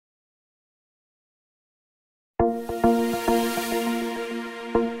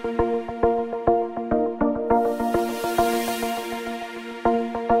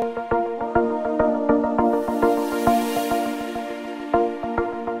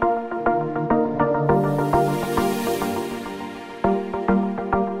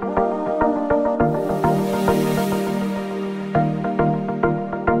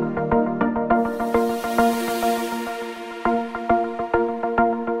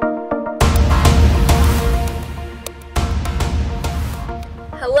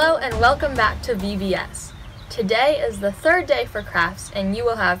Hello and welcome back to VBS. Today is the third day for crafts and you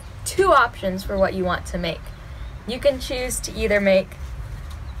will have two options for what you want to make. You can choose to either make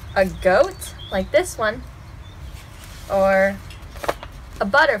a goat, like this one, or a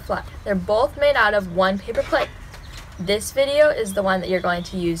butterfly. They're both made out of one paper plate. This video is the one that you're going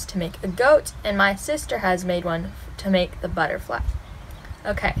to use to make a goat, and my sister has made one to make the butterfly.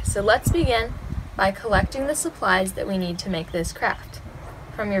 Okay, so let's begin by collecting the supplies that we need to make this craft.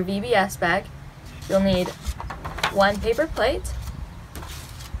 From your VBS bag, you'll need one paper plate,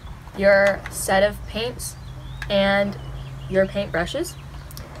 your set of paints, and your paint brushes.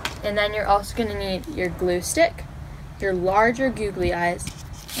 And then you're also going to need your glue stick, your larger googly eyes,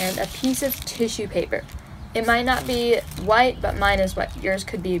 and a piece of tissue paper. It might not be white, but mine is white. Yours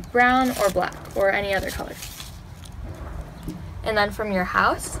could be brown or black or any other color. And then from your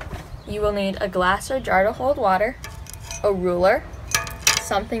house, you will need a glass or jar to hold water, a ruler,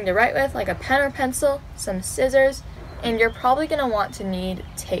 something to write with like a pen or pencil, some scissors, and you're probably going to want to need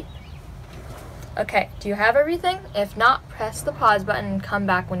tape. Okay, do you have everything? If not, press the pause button and come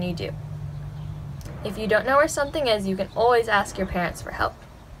back when you do. If you don't know where something is, you can always ask your parents for help.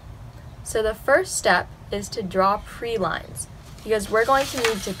 So the first step is to draw pre-lines, because we're going to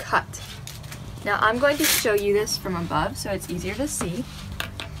need to cut. Now I'm going to show you this from above so it's easier to see.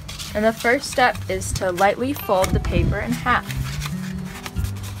 And the first step is to lightly fold the paper in half,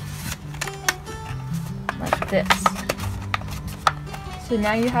 like this. So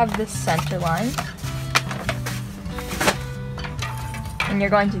now you have this center line, and you're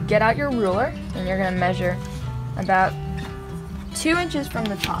going to get out your ruler and you're going to measure about 2 inches from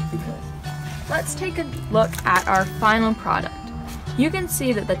the top. Let's take a look at our final product. You can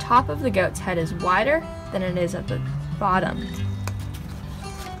see that the top of the goat's head is wider than it is at the bottom.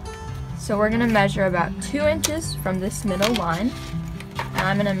 So we're going to measure about 2 inches from this middle line, and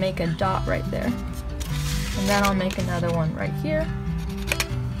I'm going to make a dot right there. And then I'll make another one right here.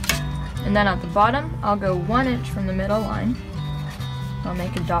 And then at the bottom, I'll go 1 inch from the middle line. I'll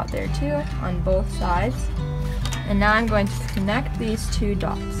make a dot there too on both sides. And now I'm going to connect these two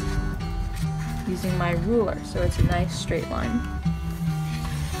dots using my ruler so it's a nice straight line.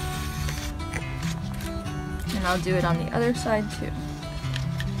 And I'll do it on the other side too.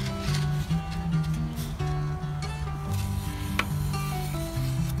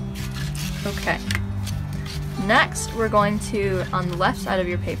 Okay. Next, we're going to, on the left side of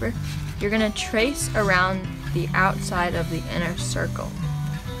your paper, you're going to trace around the outside of the inner circle.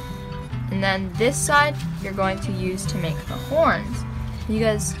 And then this side, you're going to use to make the horns.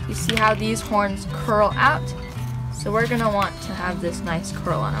 You see how these horns curl out? So we're going to want to have this nice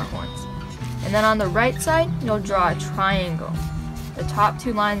curl on our horns. And then on the right side, you'll draw a triangle. The top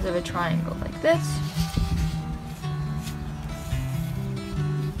two lines of a triangle, like this.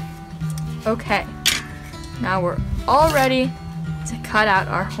 Okay. Now we're all ready to cut out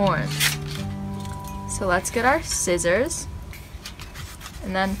our horns. So let's get our scissors.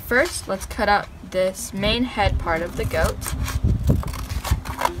 And then first, let's cut out this main head part of the goat.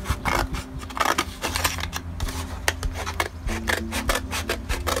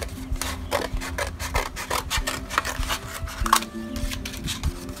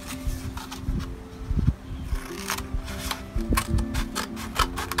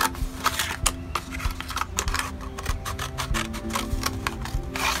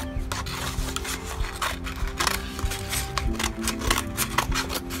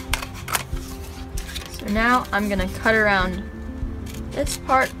 Now I'm going to cut around this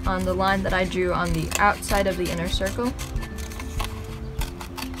part on the line that I drew on the outside of the inner circle.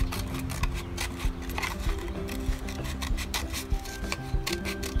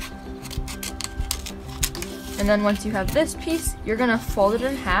 And then once you have this piece, you're going to fold it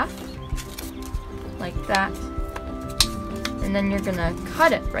in half, like that. And then you're going to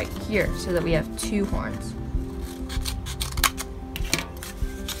cut it right here so that we have two horns.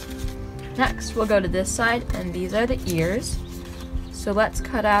 Next, we'll go to this side, and these are the ears. So let's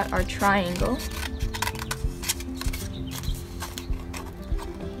cut out our triangle.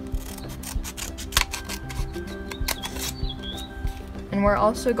 And we're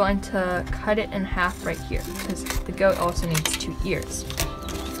also going to cut it in half right here, because the goat also needs two ears.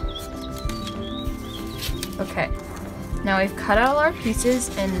 Okay, now we've cut out all our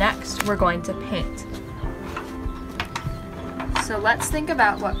pieces, and next we're going to paint. So let's think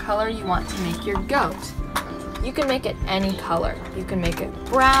about what color you want to make your goat. You can make it any color. You can make it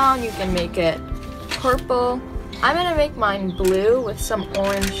brown, you can make it purple. I'm going to make mine blue with some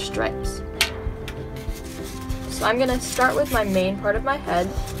orange stripes. So I'm going to start with my main part of my head.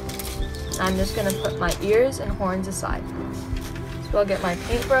 I'm just going to put my ears and horns aside. So So I'll get my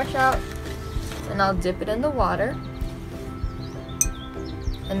paintbrush out and I'll dip it in the water.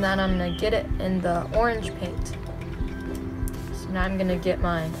 And then I'm gonna get it in the orange paint. So now I'm gonna get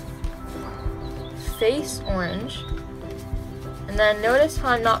my face orange. And then notice how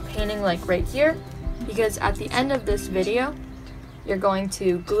I'm not painting like right here, because at the end of this video, you're going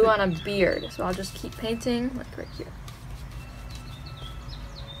to glue on a beard. So I'll just keep painting like right here.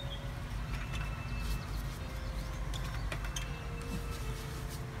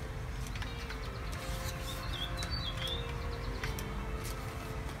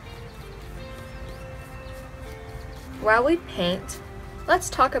 While we paint, let's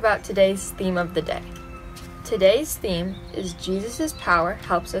talk about today's theme of the day. Today's theme is Jesus' power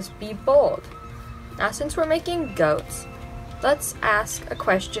helps us be bold. Now, since we're making goats, let's ask a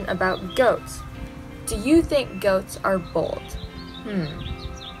question about goats. Do you think goats are bold?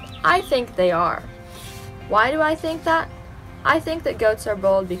 I think they are. Why do I think that? I think that goats are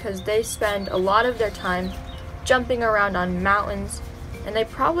bold because they spend a lot of their time jumping around on mountains, and they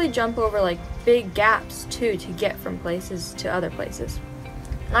probably jump over like big gaps too to get from places to other places.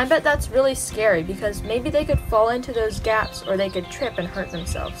 And I bet that's really scary because maybe they could fall into those gaps or they could trip and hurt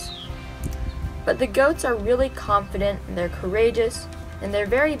themselves. But the goats are really confident and they're courageous and they're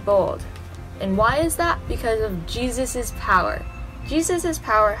very bold. And why is that? Because of Jesus' power. Jesus'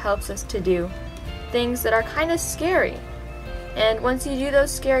 power helps us to do things that are kind of scary. And once you do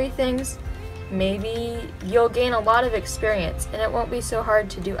those scary things, maybe you'll gain a lot of experience and it won't be so hard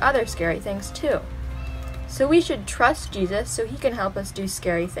to do other scary things too. So we should trust Jesus so he can help us do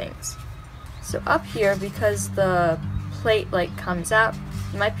scary things. So up here, because the plate like comes out,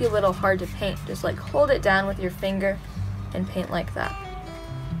 it might be a little hard to paint. Just like hold it down with your finger and paint like that.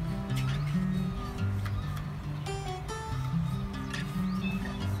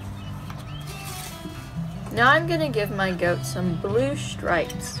 Now I'm gonna give my goat some blue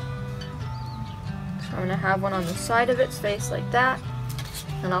stripes. I'm going to have one on the side of its face like that,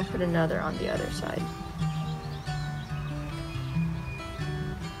 and I'll put another on the other side.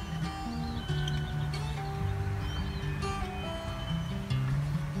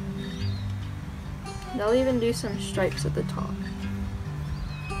 And I'll even do some stripes at the top.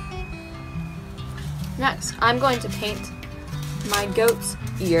 Next, I'm going to paint my goat's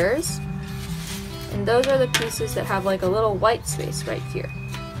ears, and those are the pieces that have like a little white space right here.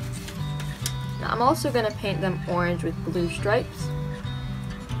 Now, I'm also going to paint them orange with blue stripes.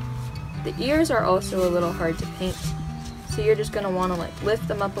 The ears are also a little hard to paint, so you're just going to want to like lift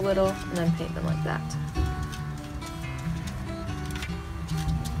them up a little and then paint them like that.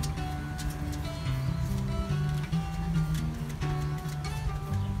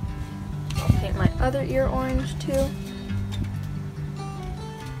 I'll paint my other ear orange too.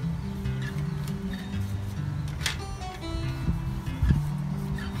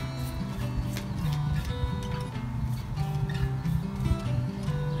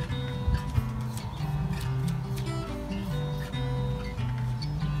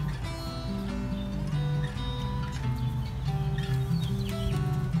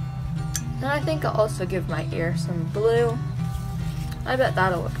 And I think I'll also give my ear some blue. I bet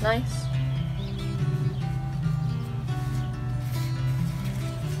that'll look nice.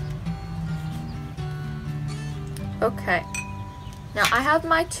 Okay, now I have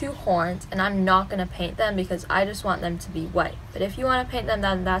my two horns and I'm not going to paint them because I just want them to be white. But if you want to paint them,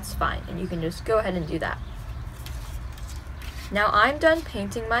 then that's fine and you can just go ahead and do that. Now I'm done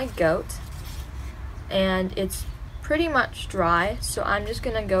painting my goat and it's pretty much dry, so I'm just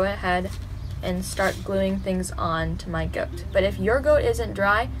going to go ahead and start gluing things on to my goat. But if your goat isn't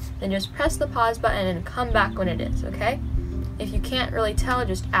dry, then just press the pause button and come back when it is, okay? If you can't really tell,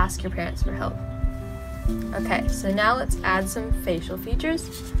 just ask your parents for help. Okay, so now let's add some facial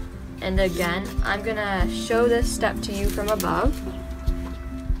features. And again, I'm gonna show this step to you from above.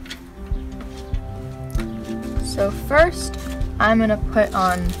 So first, I'm gonna put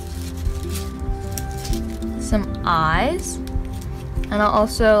on some eyes. And I'll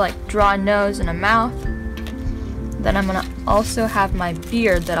also like draw a nose and a mouth. Then I'm gonna also have my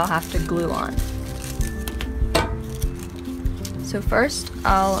beard that I'll have to glue on. So first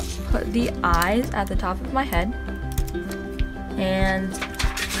I'll put the eyes at the top of my head. And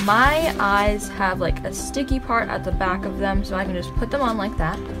my eyes have like a sticky part at the back of them, so I can just put them on like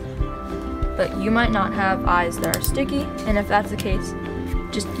that. But you might not have eyes that are sticky, and if that's the case,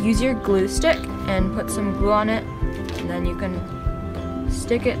 just use your glue stick and put some glue on it, and then you can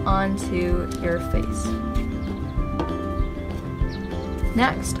stick it onto your face.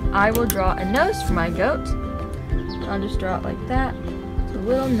 Next, I will draw a nose for my goat. I'll just draw it like that. It's a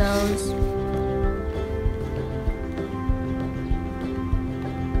little nose.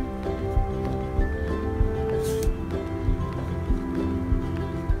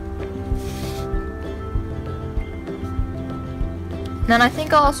 Then I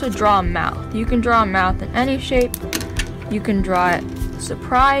think I'll also draw a mouth. You can draw a mouth in any shape. You can draw it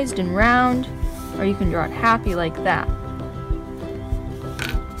surprised and round, or you can draw it happy like that.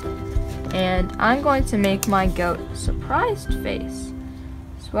 And I'm going to make my goat surprised face.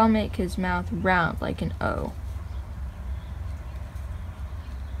 So I'll make his mouth round like an O.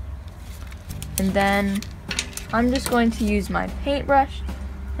 And then I'm just going to use my paintbrush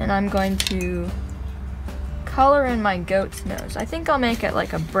and I'm going to color in my goat's nose. I think I'll make it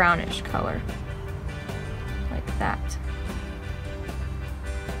like a brownish color, like that.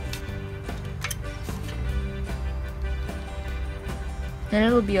 And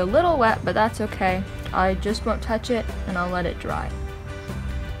it'll be a little wet, but that's okay. I just won't touch it and I'll let it dry.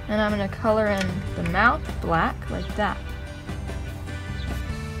 And I'm going to color in the mouth black like that.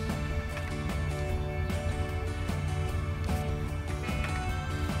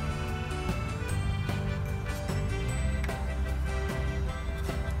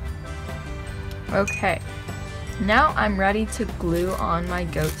 Okay, now I'm ready to glue on my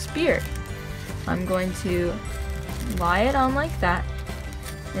goat's beard. I'm going to lie it on like that,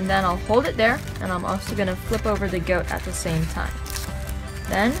 and then I'll hold it there, and I'm also going to flip over the goat at the same time.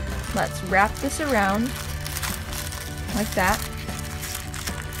 Then let's wrap this around like that,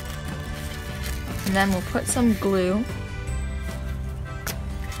 and then we'll put some glue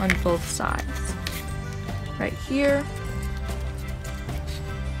on both sides, right here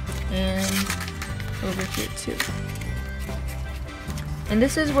and over here too. And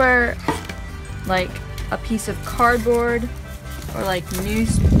this is where like a piece of cardboard or like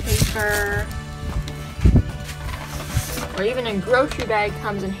newspaper or even a grocery bag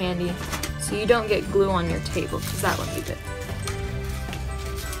comes in handy, so you don't get glue on your table, because that would be good.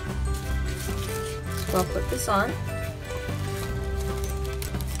 So I'll put this on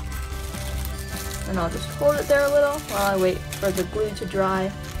and I'll just hold it there a little while I wait for the glue to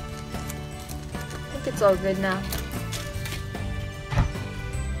dry. It's all good now.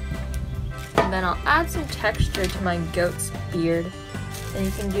 And then I'll add some texture to my goat's beard. And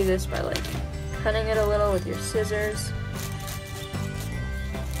you can do this by like cutting it a little with your scissors.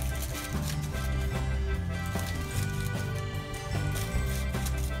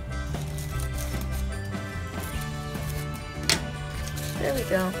 There we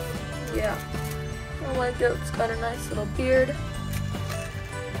go. Yeah. Oh, my goat's got a nice little beard.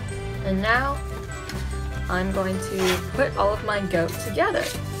 And now I'm going to put all of my goat together.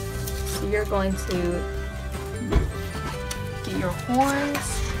 So you're going to get your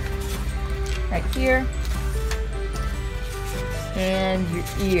horns right here and your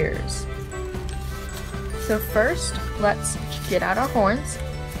ears. So first, let's get out our horns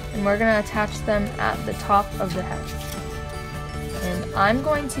and we're going to attach them at the top of the head. And I'm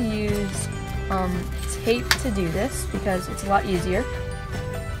going to use tape to do this because it's a lot easier.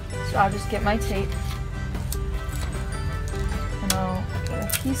 So I'll just get my tape. I'll get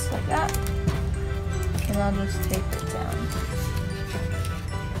a piece like that, and I'll just tape it down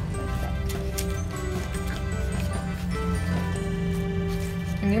like that.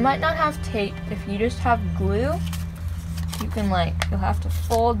 And you might not have tape. If you just have glue, you can you'll have to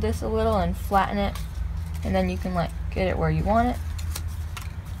fold this a little and flatten it, and then you can get it where you want it.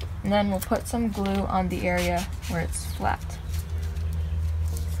 And then we'll put some glue on the area where it's flat,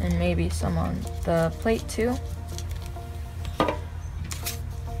 and maybe some on the plate too.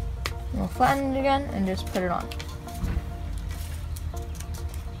 We'll flatten it again and just put it on.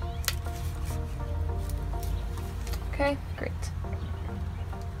 Okay, great.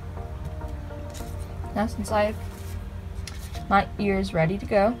 Now since I have my ears ready to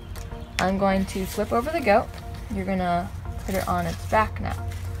go, I'm going to flip over the goat. You're gonna put it on its back now.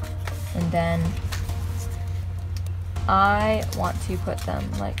 And then I want to put them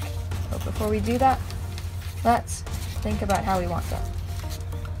but before we do that, let's think about how we want that.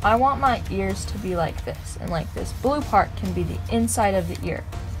 I want my ears to be like this, and this blue part can be the inside of the ear.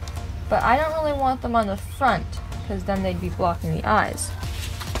 But I don't really want them on the front, because then they'd be blocking the eyes.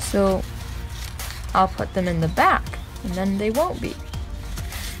 So I'll put them in the back, and then they won't be.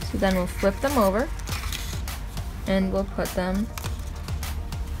 So then we'll flip them over, and we'll put them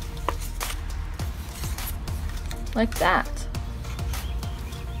like that.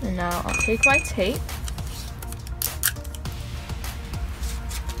 And now I'll take my tape,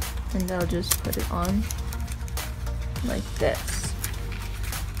 and I'll just put it on like this.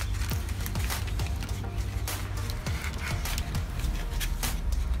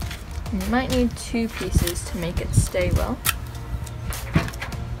 And you might need 2 pieces to make it stay well.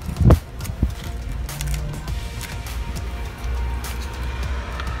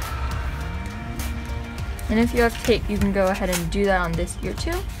 And if you have tape, you can go ahead and do that on this ear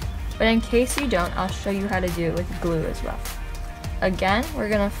too. But in case you don't, I'll show you how to do it with glue as well. Again, we're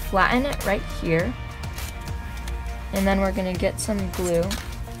gonna flatten it right here. And then we're gonna get some glue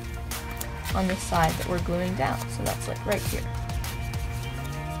on the side that we're gluing down. So that's like right here.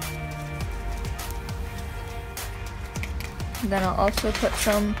 And then I'll also put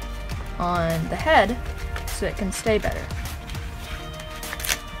some on the head so it can stay better.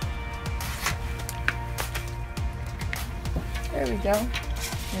 There we go.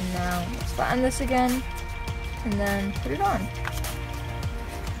 And now let's flatten this again and then put it on.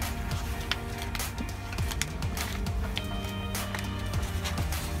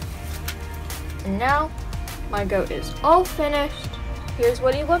 And now my goat is all finished. Here's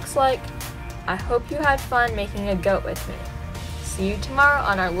what he looks like. I hope you had fun making a goat with me. See you tomorrow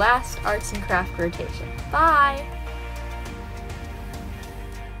on our last arts and craft rotation. Bye!